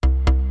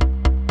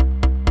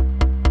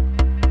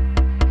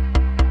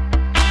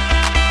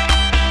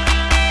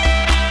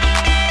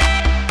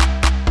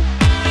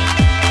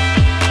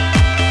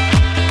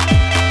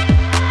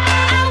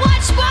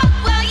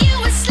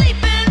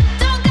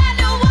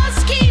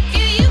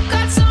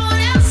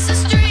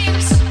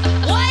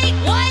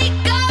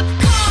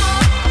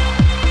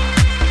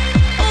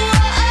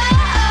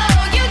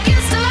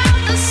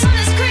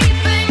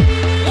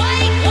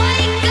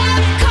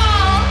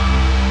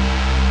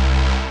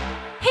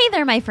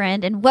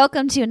friend, and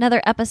welcome to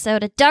another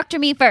episode of Dr.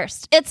 Me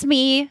First. It's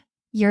me,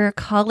 your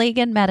colleague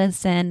in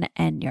medicine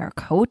and your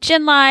coach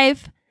in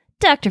life,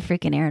 Dr.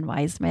 freaking Erin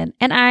Wiseman,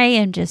 and I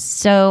am just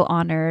so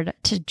honored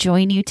to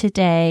join you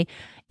today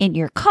in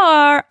your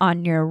car,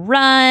 on your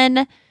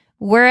run,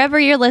 wherever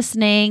you're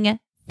listening.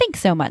 Thanks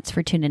so much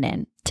for tuning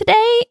in.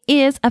 Today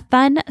is a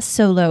fun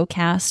solo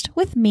cast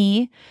with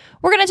me.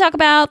 We're going to talk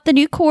about the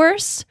new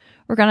course.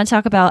 We're going to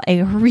talk about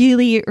a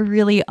really,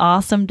 really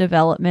awesome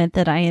development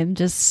that I am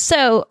just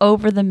so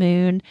over the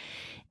moon,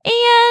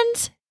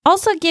 and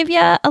also give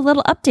you a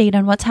little update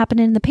on what's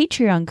happening in the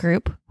Patreon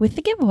group with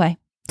the giveaway.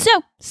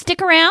 So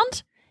stick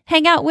around,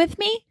 hang out with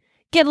me,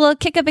 get a little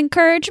kick of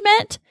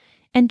encouragement,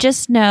 and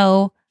just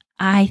know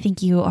I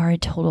think you are a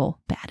total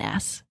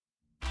badass.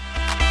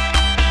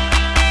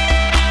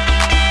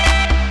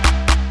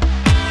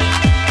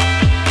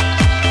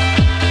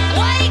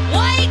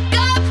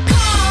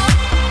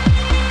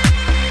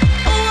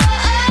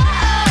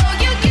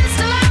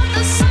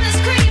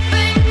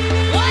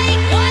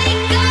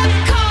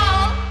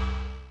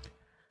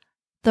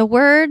 The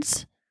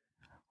words,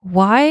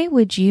 why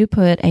would you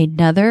put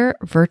another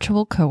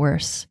virtual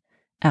course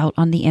out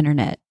on the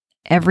internet?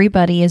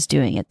 Everybody is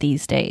doing it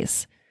these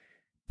days.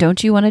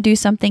 Don't you want to do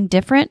something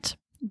different?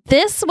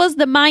 This was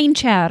the mind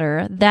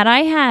chatter that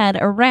I had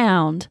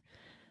around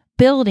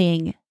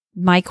building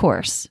my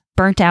course,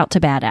 Burnt Out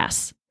to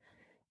Badass.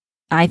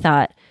 I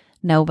thought,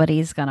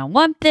 nobody's going to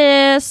want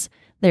this.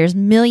 There's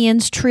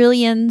millions,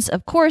 trillions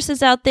of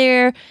courses out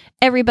there.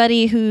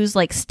 Everybody who's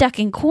like stuck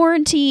in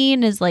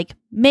quarantine is like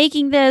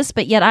making this,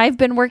 but yet I've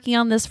been working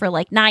on this for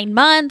like 9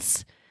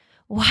 months.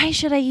 Why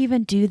should I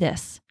even do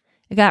this?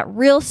 I got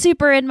real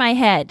super in my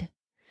head,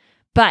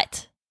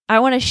 but I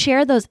want to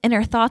share those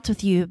inner thoughts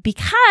with you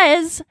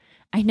because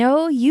I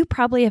know you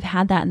probably have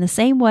had that in the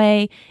same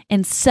way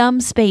in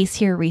some space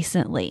here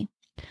recently.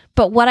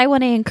 But what I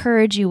want to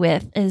encourage you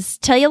with is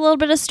tell you a little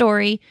bit of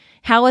story,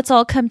 how it's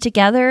all come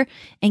together,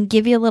 and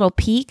give you a little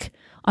peek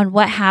on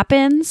what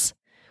happens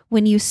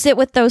when you sit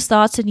with those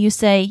thoughts and you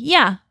say,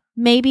 yeah,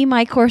 maybe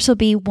my course will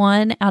be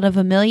 1 out of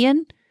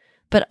 1,000,000,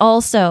 but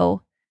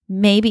also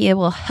maybe it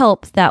will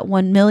help that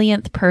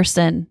 1,000,000th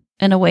person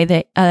in a way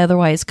that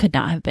otherwise could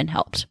not have been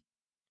helped.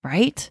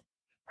 Right?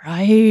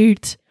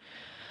 Right.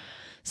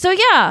 So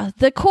yeah,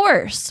 the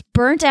course,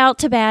 Burnt Out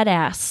to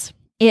Badass.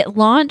 It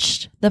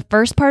launched the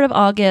first part of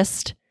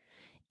August.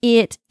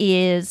 It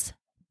is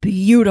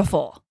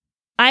beautiful.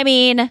 I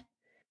mean,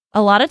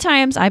 a lot of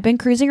times I've been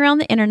cruising around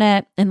the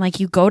internet and like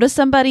you go to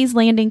somebody's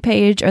landing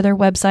page or their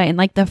website and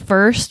like the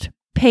first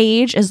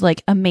page is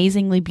like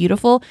amazingly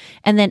beautiful.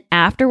 And then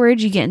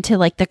afterwards you get into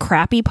like the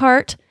crappy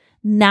part.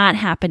 Not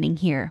happening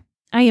here.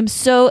 I am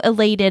so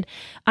elated.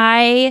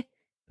 I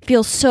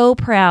feel so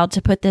proud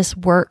to put this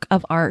work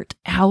of art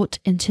out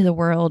into the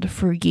world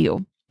for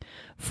you.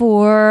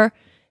 For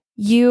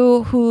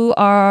you who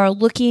are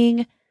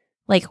looking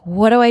like,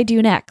 what do I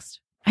do next?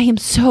 I am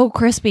so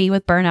crispy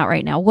with burnout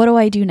right now. What do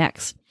I do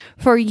next?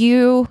 For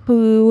you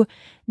who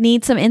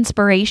need some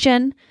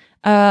inspiration,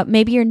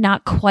 maybe you're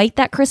not quite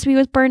that crispy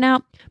with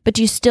burnout, but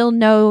you still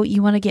know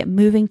you want to get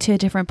moving to a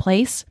different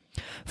place.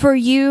 For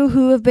you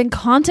who have been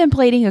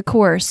contemplating a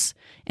course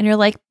and you're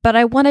like, but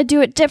I want to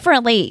do it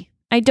differently.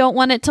 I don't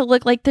want it to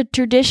look like the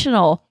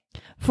traditional.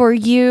 For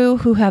you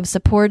who have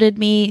supported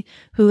me,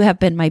 who have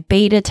been my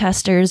beta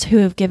testers, who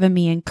have given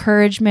me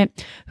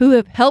encouragement, who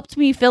have helped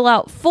me fill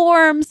out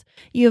forms,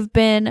 you've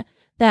been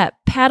that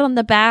pat on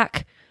the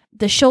back,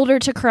 the shoulder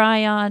to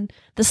cry on,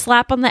 the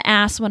slap on the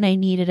ass when I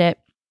needed it.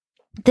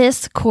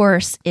 This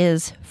course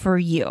is for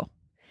you.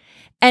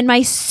 And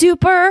my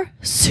super,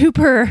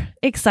 super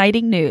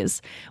exciting news,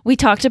 we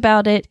talked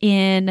about it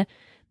in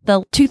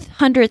the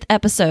 200th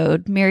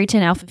episode, Married to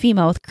an Alpha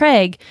Female with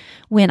Craig,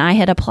 when I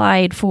had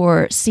applied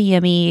for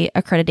CME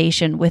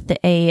accreditation with the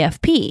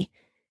AAFP.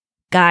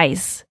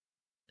 Guys,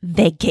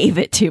 they gave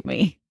it to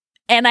me.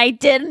 And I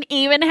didn't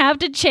even have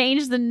to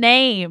change the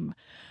name.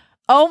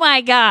 Oh my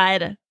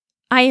God.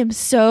 I am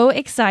so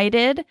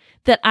excited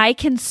that I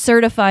can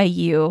certify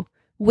you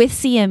with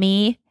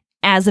CME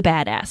as a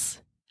badass.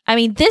 I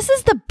mean, this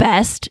is the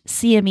best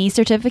CME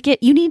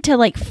certificate. You need to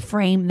like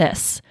frame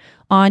this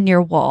on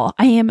your wall.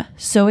 I am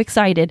so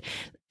excited.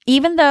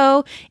 Even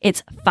though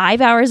it's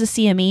 5 hours of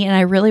CME and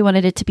I really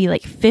wanted it to be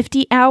like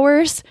 50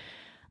 hours,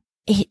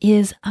 it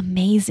is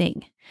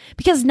amazing.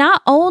 Because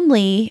not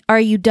only are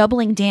you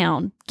doubling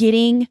down,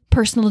 getting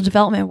personal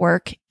development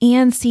work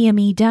and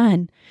CME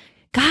done,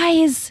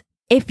 guys,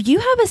 if you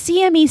have a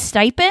CME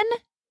stipend,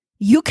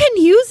 you can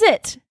use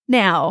it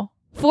now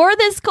for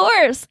this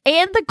course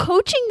and the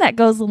coaching that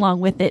goes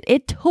along with it.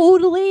 It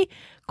totally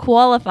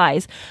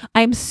qualifies.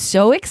 I'm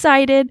so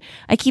excited.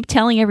 I keep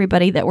telling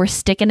everybody that we're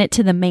sticking it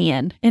to the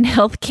man in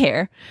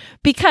healthcare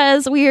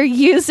because we are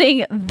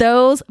using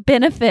those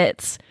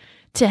benefits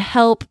to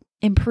help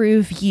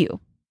improve you.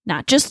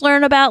 Not just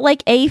learn about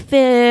like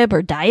AFib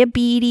or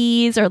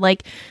diabetes or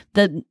like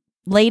the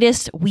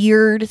latest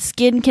weird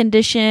skin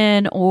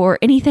condition or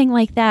anything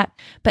like that,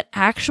 but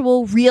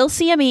actual real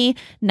CME,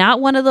 not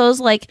one of those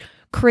like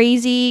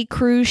crazy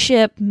cruise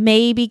ship,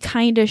 maybe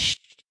kind of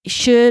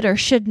should or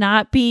should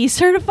not be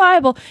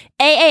certifiable.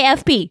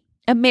 AAFP,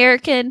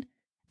 American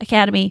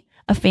Academy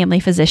of Family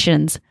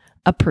Physicians,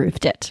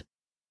 approved it.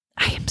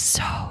 I am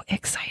so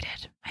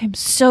excited. I am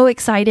so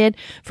excited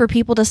for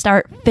people to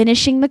start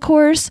finishing the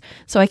course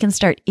so I can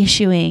start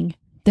issuing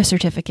the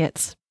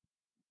certificates.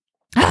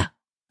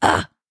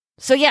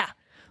 So yeah,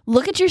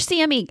 look at your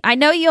CME. I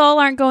know you all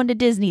aren't going to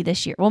Disney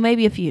this year. Well,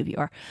 maybe a few of you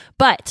are,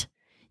 but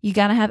you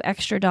got to have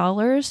extra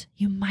dollars.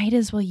 You might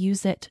as well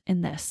use it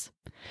in this.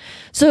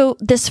 So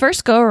this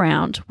first go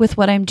around with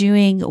what I'm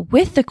doing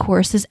with the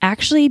course is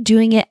actually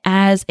doing it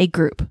as a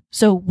group.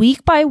 So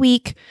week by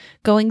week,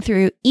 going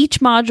through each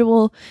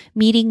module,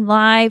 meeting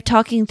live,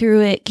 talking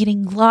through it,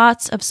 getting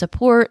lots of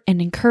support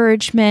and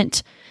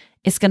encouragement.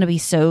 It's going to be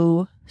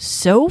so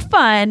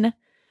fun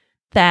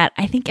that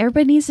I think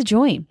everybody needs to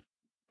join.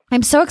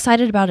 I'm so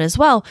excited about it as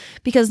well,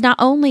 because not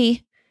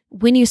only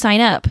when you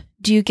sign up,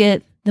 do you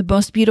get the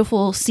most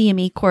beautiful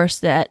CME course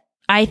that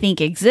I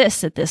think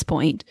exists at this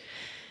point,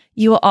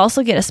 you will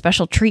also get a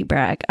special treat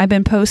bag. I've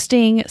been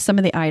posting some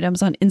of the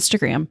items on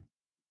Instagram.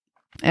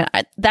 And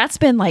that's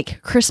been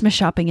like Christmas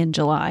shopping in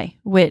July,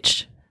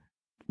 which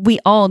we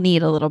all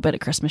need a little bit of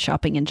Christmas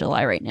shopping in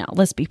July right now.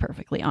 Let's be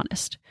perfectly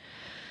honest.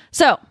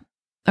 So,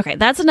 okay,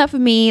 that's enough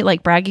of me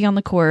like bragging on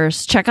the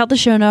course. Check out the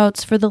show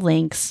notes for the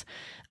links.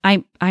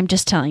 I'm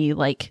just telling you,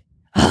 like,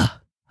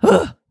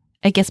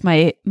 it gets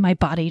my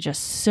body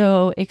just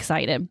so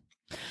excited.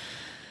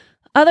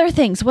 Other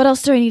things. What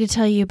else do I need to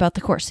tell you about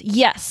the course?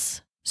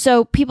 Yes.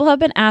 So people have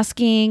been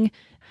asking,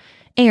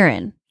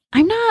 Erin,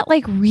 I'm not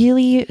like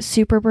really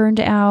super burned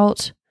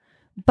out,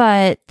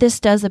 but this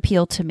does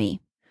appeal to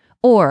me.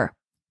 Or,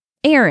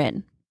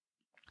 Erin,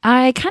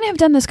 I kind of have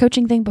done this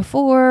coaching thing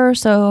before,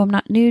 so I'm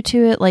not new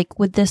to it. Like,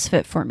 would this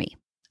fit for me?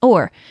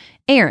 Or,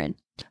 Erin,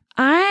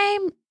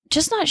 I'm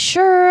just not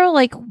sure,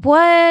 like,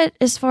 what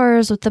as far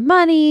as with the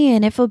money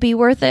and if it'll be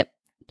worth it.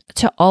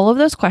 To all of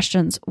those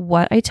questions,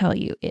 what I tell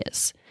you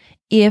is,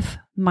 if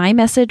my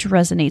message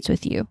resonates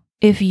with you,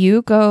 if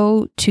you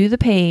go to the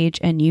page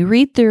and you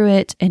read through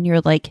it and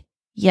you're like,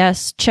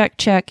 yes,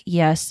 check,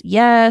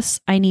 yes,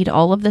 I need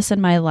all of this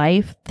in my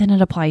life, then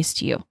it applies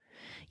to you.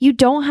 You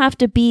don't have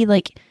to be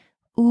like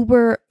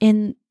uber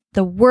in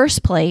the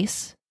worst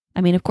place. I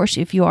mean, of course,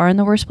 if you are in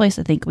the worst place,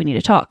 I think we need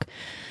to talk.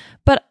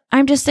 But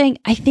I'm just saying,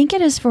 I think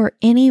it is for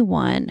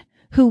anyone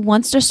who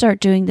wants to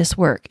start doing this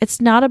work. It's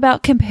not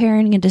about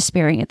comparing and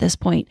despairing at this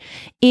point.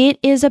 It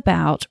is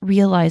about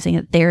realizing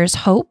that there is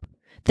hope,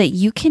 that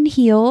you can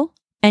heal,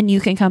 and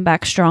you can come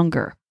back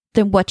stronger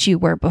than what you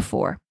were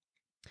before.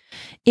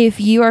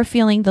 If you are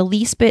feeling the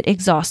least bit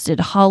exhausted,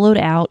 hollowed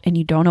out, and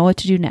you don't know what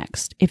to do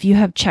next, if you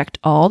have checked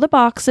all the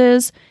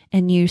boxes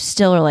and you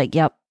still are like,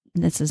 yep,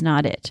 this is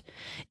not it.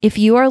 If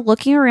you are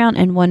looking around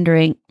and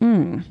wondering,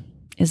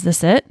 is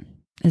this it?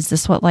 Is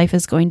this what life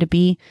is going to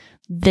be?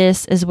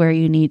 This is where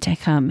you need to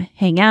come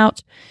hang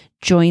out,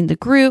 join the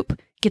group,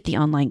 get the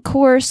online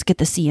course, get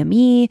the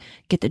CME,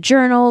 get the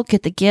journal,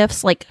 get the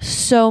gifts, like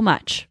so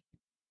much.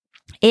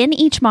 In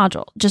each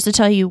module, just to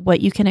tell you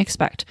what you can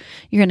expect,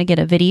 you're going to get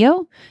a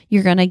video,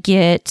 you're going to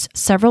get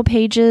several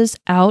pages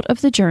out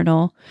of the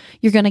journal,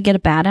 you're going to get a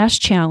badass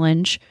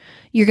challenge,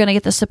 you're going to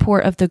get the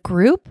support of the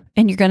group,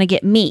 and you're going to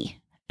get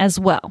me as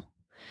well.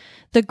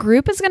 The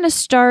group is going to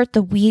start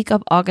the week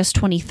of August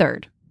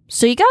 23rd.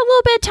 So you got a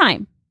little bit of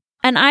time.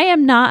 And I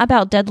am not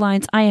about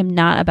deadlines. I am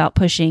not about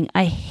pushing.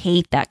 I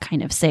hate that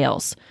kind of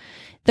sales.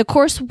 The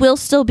course will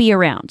still be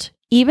around.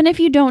 Even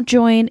if you don't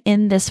join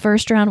in this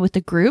first round with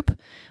the group,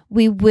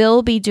 we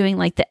will be doing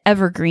like the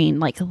evergreen,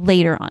 like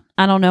later on.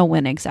 I don't know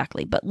when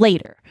exactly, but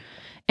later.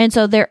 And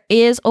so there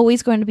is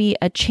always going to be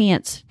a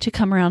chance to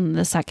come around in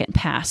the second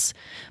pass.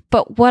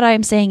 But what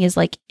I'm saying is,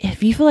 like,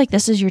 if you feel like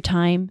this is your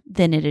time,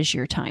 then it is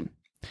your time.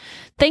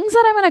 Things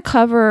that I'm going to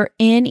cover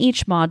in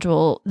each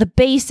module, the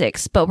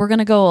basics, but we're going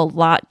to go a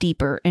lot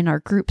deeper in our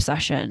group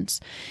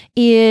sessions,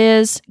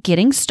 is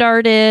getting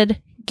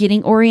started,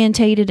 getting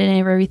orientated in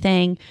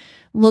everything,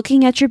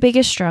 looking at your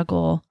biggest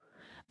struggle,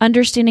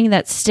 understanding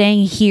that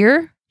staying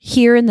here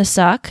in the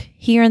suck,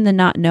 here in the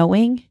not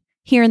knowing,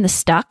 here in the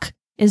stuck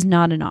is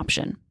not an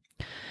option.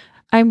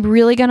 I'm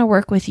really going to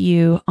work with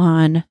you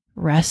on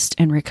rest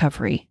and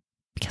recovery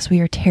because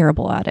we are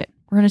terrible at it.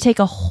 We're going to take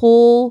a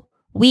whole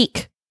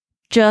week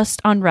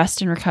just on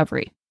rest and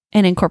recovery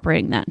and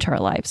incorporating that into our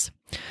lives.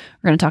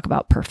 We're going to talk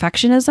about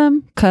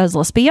perfectionism because,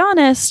 let's be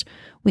honest,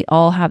 we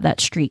all have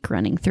that streak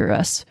running through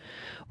us.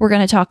 We're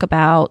going to talk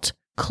about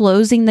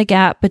closing the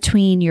gap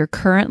between your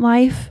current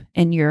life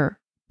and your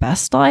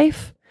best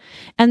life.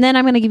 And then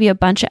I'm going to give you a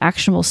bunch of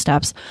actionable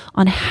steps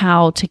on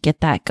how to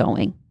get that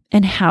going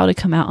and how to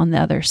come out on the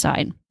other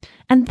side.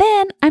 And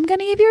then I'm going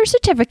to give you a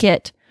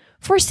certificate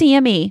for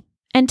CME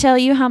and tell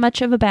you how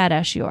much of a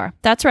badass you are.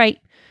 That's right.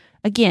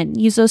 Again,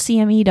 use those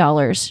CME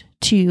dollars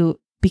to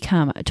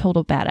become a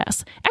total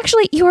badass.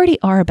 Actually, you already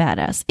are a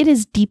badass. It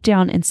is deep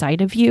down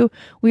inside of you.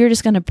 We are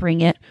just going to bring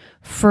it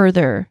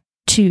further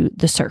to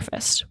the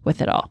surface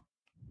with it all.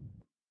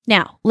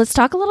 Now, let's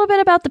talk a little bit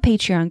about the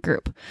Patreon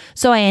group.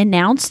 So I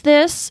announced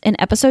this in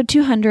episode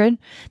 200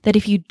 that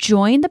if you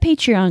join the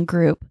Patreon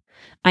group,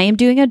 I am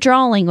doing a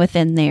drawing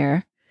within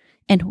there.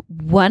 And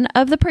one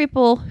of the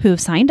people who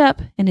have signed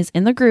up and is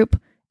in the group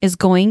is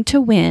going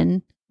to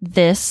win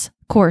this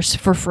course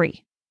for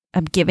free.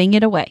 I'm giving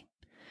it away.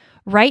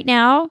 Right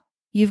now,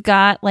 you've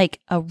got like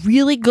a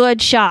really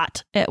good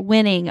shot at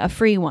winning a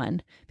free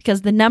one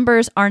because the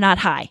numbers are not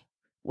high.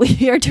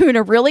 We are doing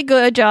a really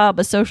good job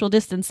of social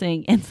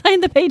distancing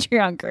inside the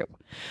Patreon group.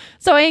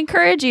 So I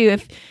encourage you,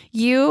 if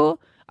you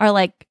are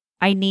like,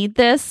 I need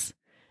this,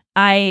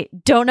 I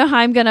don't know how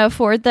I'm going to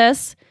afford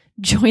this,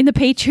 join the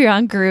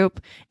Patreon group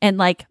and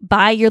like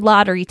buy your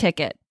lottery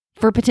ticket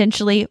for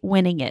potentially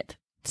winning it.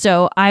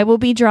 So I will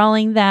be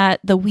drawing that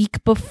the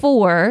week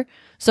before,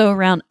 so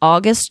around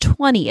August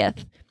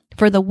 20th,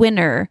 for the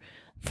winner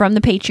from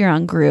the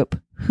Patreon group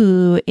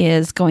who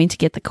is going to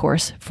get the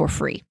course for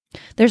free.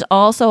 There's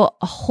also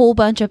a whole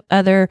bunch of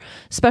other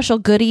special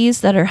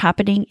goodies that are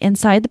happening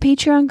inside the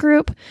Patreon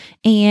group.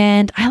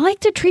 And I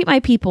like to treat my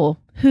people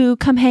who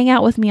come hang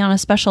out with me on a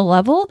special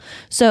level.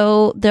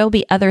 So there'll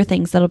be other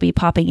things that'll be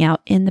popping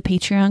out in the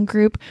Patreon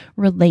group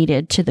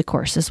related to the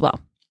course as well.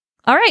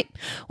 All right.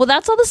 Well,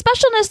 that's all the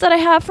specialness that I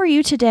have for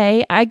you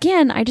today.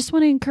 Again, I just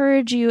want to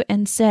encourage you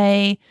and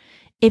say,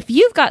 if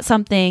you've got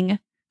something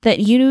that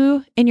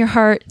you in your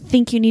heart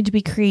think you need to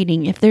be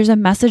creating, if there's a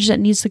message that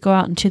needs to go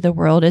out into the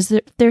world,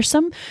 there's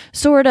some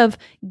sort of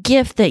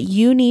gift that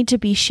you need to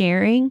be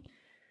sharing,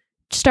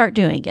 start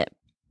doing it.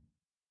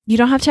 You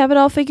don't have to have it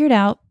all figured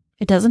out.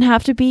 It doesn't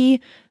have to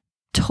be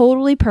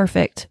totally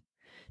perfect.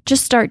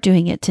 Just start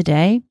doing it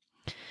today.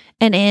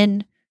 And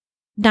in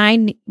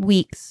 9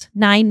 weeks,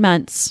 9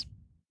 months,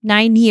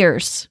 9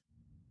 years,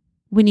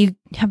 when you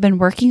have been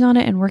working on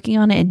it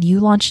and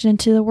you launch it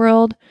into the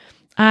world,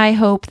 I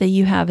hope that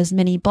you have as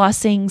many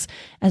blessings,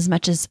 as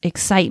much as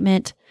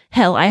excitement.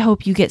 Hell, I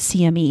hope you get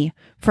CME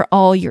for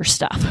all your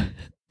stuff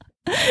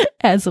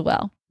as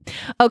well.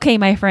 Okay,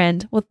 my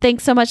friend. Well,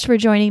 thanks so much for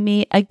joining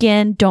me.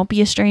 Again, don't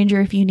be a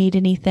stranger if you need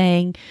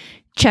anything.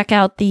 Check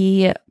out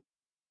the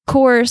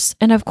course.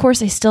 And of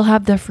course, I still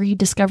have the free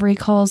discovery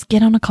calls.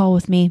 Get on a call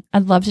with me.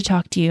 I'd love to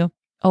talk to you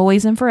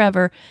always and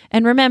forever.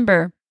 And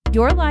remember,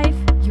 your life